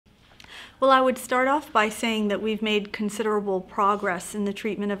Well, I would start off by saying that we've made considerable progress in the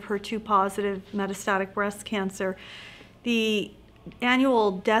treatment of HER2-positive metastatic breast cancer. The annual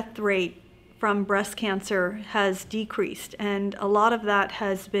death rate from breast cancer has decreased, and a lot of that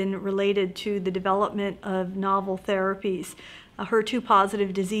has been related to the development of novel therapies.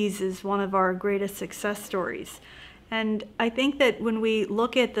 HER2-positive disease is one of our greatest success stories. And I think that when we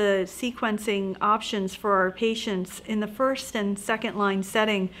look at the sequencing options for our patients in the first and second line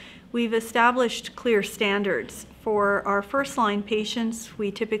setting, we've established clear standards. For our first line patients,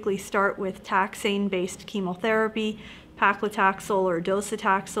 we typically start with taxane-based chemotherapy, paclitaxel or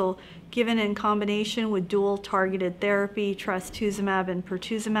docetaxel, given in combination with dual targeted therapy, trastuzumab and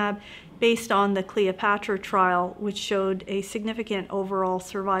pertuzumab, based on the Cleopatra trial, which showed a significant overall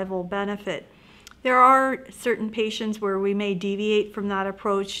survival benefit. There are certain patients where we may deviate from that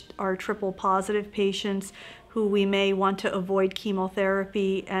approach, our triple positive patients who we may want to avoid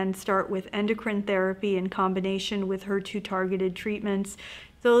chemotherapy and start with endocrine therapy in combination with HER2 targeted treatments.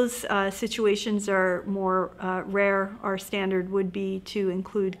 Those situations are more rare. Our standard would be to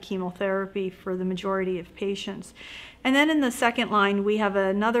include chemotherapy for the majority of patients. And then in the second line, we have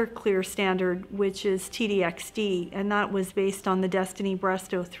another clear standard, which is T-DXd, and that was based on the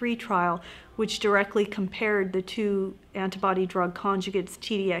DESTINY-Breast03 trial, which directly compared the two antibody-drug conjugates,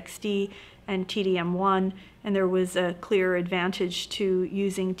 T-DXd and T-DM1, and there was a clear advantage to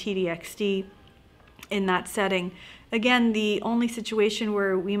using T-DXd in that setting. Again, the only situation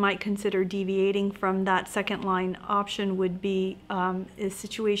where we might consider deviating from that second line option would be a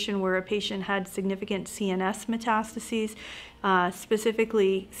situation where a patient had significant CNS metastases.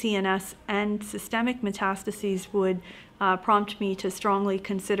 Specifically, CNS and systemic metastases would prompt me to strongly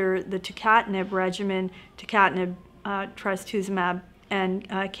consider the tucatinib regimen, tucatinib, trastuzumab, and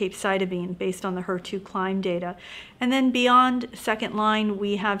capecitabine based on the HER2 CLIMB data. And then beyond second line,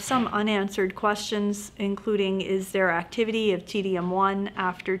 we have some unanswered questions, including is there activity of T-DM1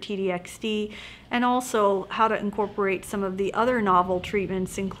 after T-DXd, and also how to incorporate some of the other novel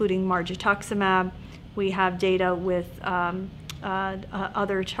treatments, including margetuximab. We have data with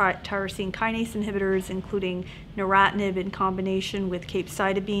other tyrosine kinase inhibitors, including neratinib in combination with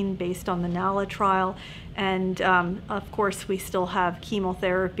capecitabine based on the NALA trial. And of course, we still have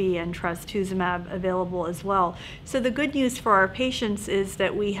chemotherapy and trastuzumab available as well. So the good news for our patients is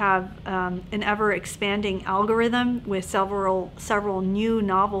that we have an ever-expanding algorithm with several new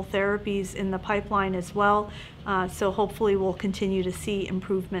novel therapies in the pipeline as well. So hopefully we'll continue to see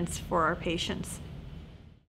improvements for our patients.